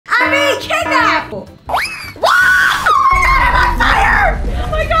Oh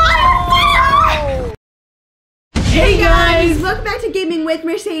my god! Hey guys! Welcome back to Gaming with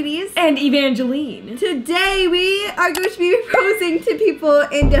Mercedes and Evangeline. Today we are going to be proposing to people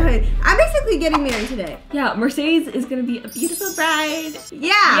in the hood. I'm basically getting married today. Yeah, Mercedes is going to be a beautiful bride.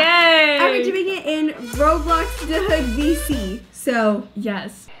 Yeah! Yay! And we're doing it in Roblox the Hood VC. So,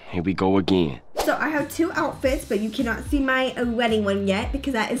 yes. Here we go again. So I have two outfits, but you cannot see my wedding one yet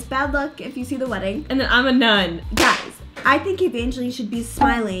because that is bad luck if you see the wedding. And then I'm a nun. Guys, I think Evangeline should be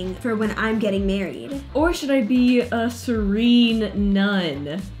smiling for when I'm getting married. Or should I be a serene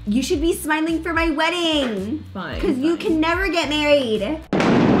nun? You should be smiling for my wedding. Fine. Because you can never get married.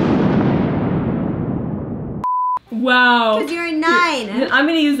 Wow. Because you're a 9. I'm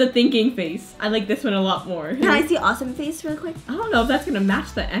gonna use the thinking face. I like this one a lot more. Can I see awesome face real quick? I don't know if that's gonna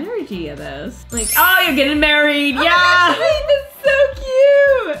match the energy of this. Like, oh, you're getting married. Oh yeah. my gosh, that's so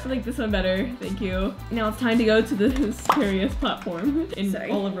cute. I like this one better. Thank you. Now it's time to go to the scariest platform in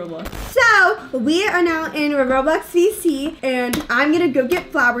all of Roblox. So we are now in Roblox VC, and I'm gonna go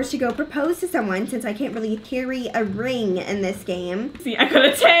get flowers to go propose to someone since I can't really carry a ring in this game. See, I got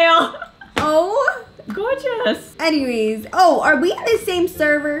a tail. Oh. Gorgeous. Anyways, oh, are we in the same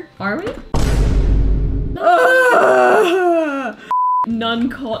server? Are we? None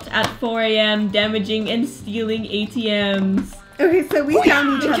caught at 4 a.m. damaging and stealing ATMs. Okay, so we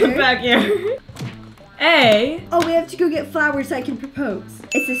found each other. Get back here. A. Oh, we have to go get flowers so I can propose.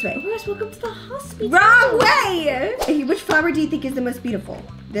 It's this way. Oh gosh, welcome to the hospital. Wrong way! Okay, which flower do you think is the most beautiful?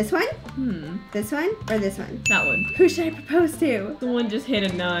 This one? This one? Or this one? That one. Who should I propose to? Someone just hit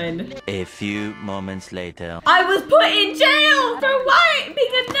a 9. A few moments later. I was put in jail for what?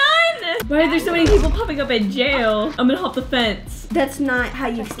 Being a nun? Why are there so many people popping up in jail? I'm gonna hop the fence. That's not how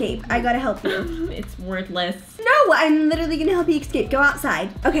you escape. I gotta help you. It's worthless. No, I'm literally gonna help you escape. Go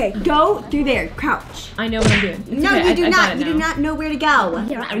outside. Okay, go through there. Crouch. I know what I'm doing. It's No, okay. you do I not. You know. do not know where to go.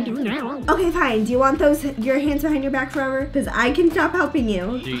 Yeah, I do now. Okay, fine. Do you want your hands behind your back forever? Because I can stop helping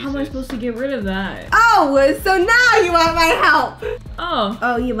you. How am I supposed to get rid of that? Oh, so now you want my help. Oh.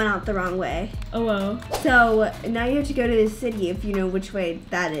 Oh, you went out the wrong way. Oh, well. So now you have to go to the city if you know which way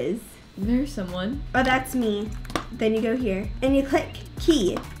that is. There's someone. Oh, that's me. Then you go here and you click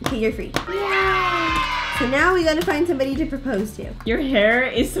key. Okay, you're free. Yeah. So now we gotta find somebody to propose to. Your hair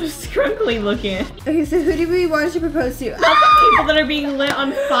is so scrunkly looking. Okay, so who do we want to propose to? Lots of people that are being lit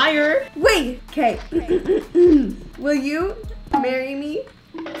on fire. Wait, okay. Will you marry me?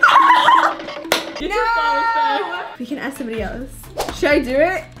 Get your flowers back. We can ask somebody else. Should I do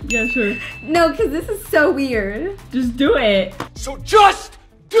it? Yeah, sure. No, because this is so weird. Just do it. So just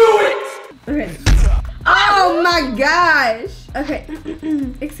do it! Okay. Oh my gosh. Okay.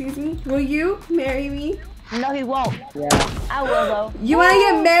 Excuse me. Will you marry me? No, he won't. Yeah. I will, though. You want to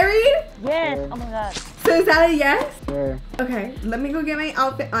get married? Yes. Oh, my God. So is that a yes? Sure. Okay. Let me go get my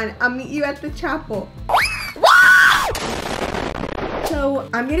outfit on. I'll meet you at the chapel. So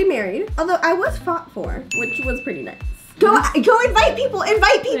I'm getting married. Although I was fought for, which was pretty nice. Go invite people.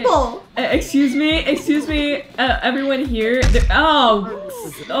 Invite people. Excuse me. Everyone here.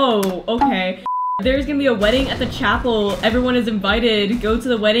 Oh, okay. There's gonna be a wedding at the chapel. Everyone is invited. Go to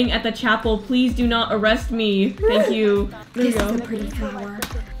the wedding at the chapel. Please do not arrest me. Thank you. There you This go. is a pretty flower.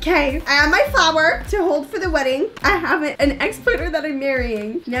 Okay, I have my flower to hold for the wedding. I have an ex-partner that I'm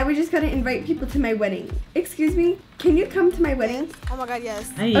marrying. Now we just gotta invite people to my wedding. Excuse me, can you come to my wedding? Oh my god, yes.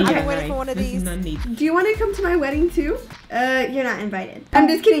 Hey, I've Okay. been waiting for one of these. Do you want to come to my wedding too? You're not invited. I'm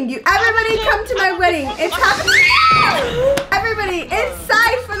just kidding you. Everybody come to my wedding. It's happening. Everybody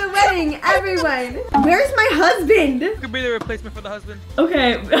inside for the wedding. Everyone. Where's my husband? Could be the replacement for the husband.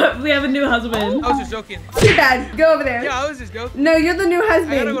 Okay, we have a new husband. I was just joking. Too bad. Go over there. Yeah, I was just joking. No, you're the new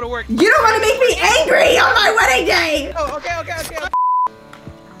husband. I gotta go to work. You don't want to make me angry on my wedding day. Oh, okay.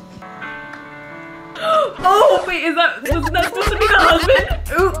 Oh, wait, wasn't that supposed to be the husband?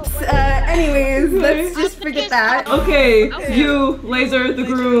 Oops. Anyways, let's just forget that. Okay, you, Laser, the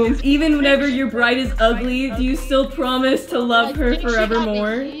groom. Even whenever your bride is ugly, do you still promise to love her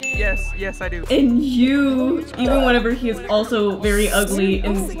forevermore? Yes, I do. And you, even whenever he is also very ugly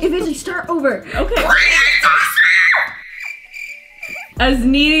and... Eventually, start over. Okay. As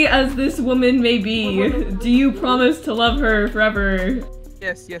needy as this woman may be, do you promise to love her forever?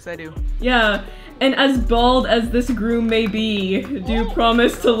 Yes, I do. Yeah. And as bald as this groom may be, do you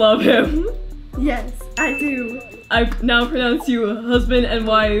promise to love him? Yes, I do. I now pronounce you husband and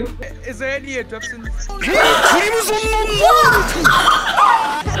wife. Is there any adoptions? How do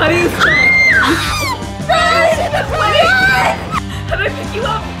you stop? How do I pick you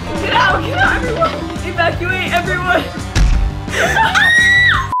up? Get out, everyone! Evacuate everyone!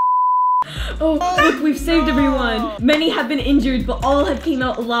 Oh, look, we've saved everyone. Many have been injured, but all have came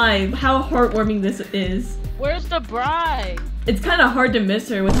out alive. How heartwarming this is. Where's the bride? It's kind of hard to miss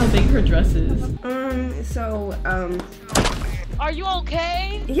her with how big her dress is. Are you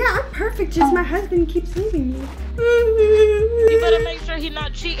okay? Yeah, I'm perfect. Just my husband keeps leaving me. You better make sure he's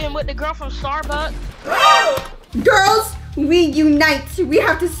not cheating with the girl from Starbucks. Girls, we unite. We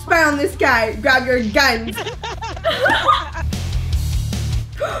have to spy on this guy. Grab your guns.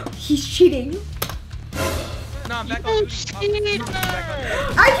 He's cheating. No, I'm back You on. cheater!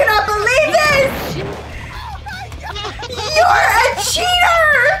 I cannot believe this! You're a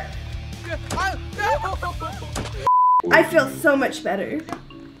cheater! I feel so much better.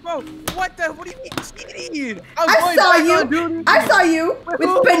 Bro, what do you mean cheating? I saw you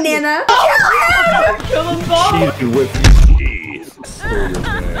with banana. Kill him both.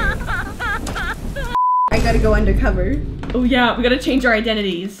 I gotta go undercover. Oh yeah, we gotta change our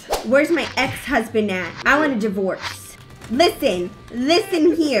identities. Where's my ex-husband at? I want a divorce. Listen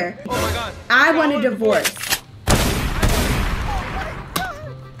here. Oh my god. I want a divorce.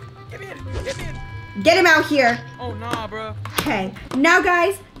 Get in. Get him out here. Oh nah, bro. Okay, now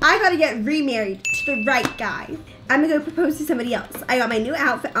guys, I gotta get remarried to the right guy. I'm gonna go propose to somebody else. I got my new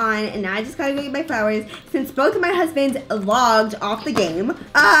outfit on, and now I just gotta go get my flowers since both of my husbands logged off the game.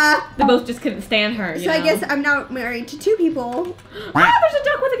 They both just couldn't stand her. So I guess I'm now married to 2 people. Ah, there's a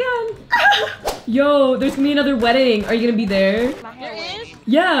duck with a gun. Yo, there's gonna be another wedding. Are you gonna be there? There is?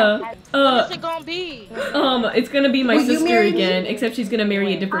 Yeah. What's it gonna be? It's gonna be my Will you sister marry me? again, except she's gonna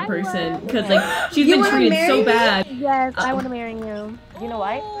marry a different person because like she's You been wanna treated marry so me? bad. Yes, I want to marry you. You know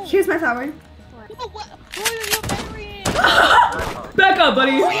what? Here's my flower. Who are you marrying? Back up,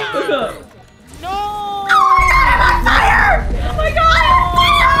 buddy. Back up. No! I'm on fire! Oh my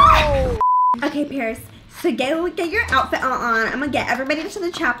god! Okay, Paris. So get your outfit on. I'm gonna get everybody to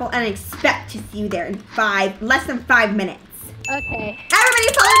the chapel and I expect to see you there in less than 5 minutes. Okay. Everybody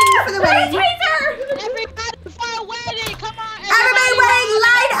follow me for the wedding. Everybody for a wedding! Come on! Everybody wedding,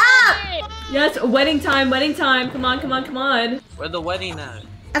 line up! Yes, wedding time, wedding time. Come on, come on, come on. Where the wedding at?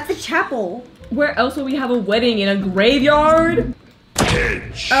 At the chapel. Where else will we have a wedding? In a graveyard?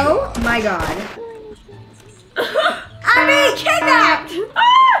 Oh my god. I'm being kidnapped!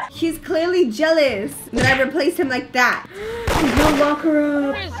 He's clearly jealous that I replaced him like that. He's gonna lock her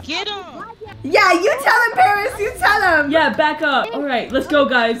up. Paris, get him! Yeah, you tell him, Paris, you tell him! Yeah, back up. Alright, let's go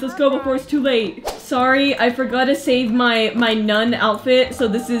guys. Let's go before it's too late. Sorry, I forgot to save my nun outfit, so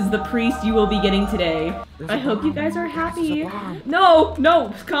this is the priest you will be getting today. I hope you guys are happy. No,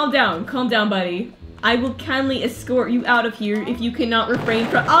 calm down, buddy. I will kindly escort you out of here if you cannot refrain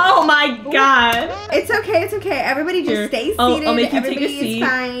from— Oh my god! It's okay, everybody just Here, stay seated. I'll make you take a Everybody seat. is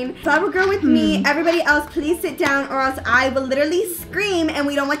fine. Flower girl with me. Everybody else, please sit down or else I will literally scream and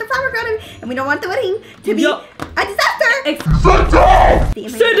we don't want the flower girl and we don't want the wedding to be a disaster.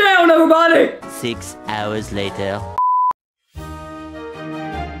 Sit down, everybody! 6 hours later.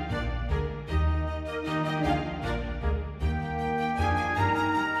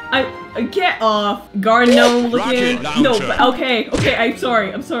 Get off, garden gnome looking. No, but okay, I'm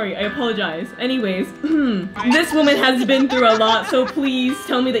sorry, I apologize. Anyways, this woman has been through a lot, so please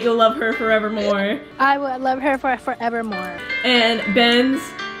tell me that you'll love her forevermore. I will love her for forevermore. And Benz,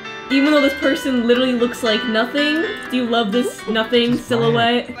 even though this person literally looks like nothing, do you love this nothing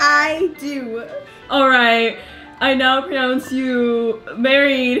silhouette? I do. Alright, I now pronounce you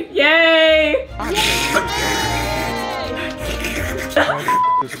married. Yay!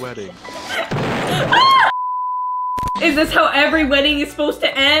 This wedding. Is this how every wedding is supposed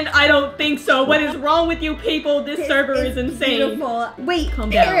to end? I don't think so. What is wrong with you people? This server is insane. Beautiful. Wait,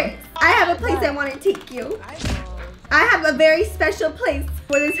 Calm down. Paris, I have a place I want to take you. I have a very special place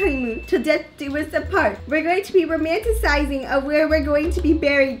for this honeymoon. Till death do us apart. We're going to be romanticizing of where we're going to be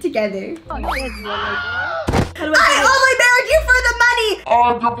buried together. How do I only married you for the money!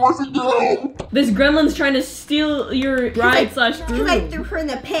 I'm divorcing you! This gremlin's trying to steal your bride slash groom. Because I threw her in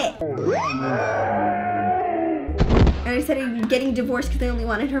the pit. And I started getting divorced because I only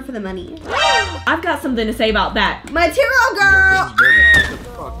wanted her for the money. I've got something to say about that. Material girl!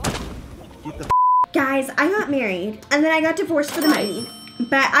 Guys, I got married and then I got divorced for the money.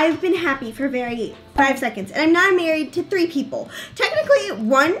 But I've been happy for 5 seconds. And I'm now married to 3 people. Technically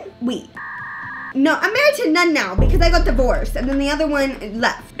 1 week. No, I'm married to none now because I got divorced and then the other one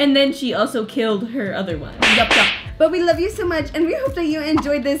left. And then she also killed her other one. Yup. But we love you so much and we hope that you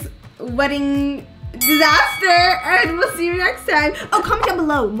enjoyed this wedding disaster and we'll see you next time. Oh, comment down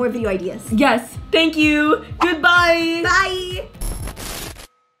below more video ideas. Yes, thank you. Goodbye. Bye.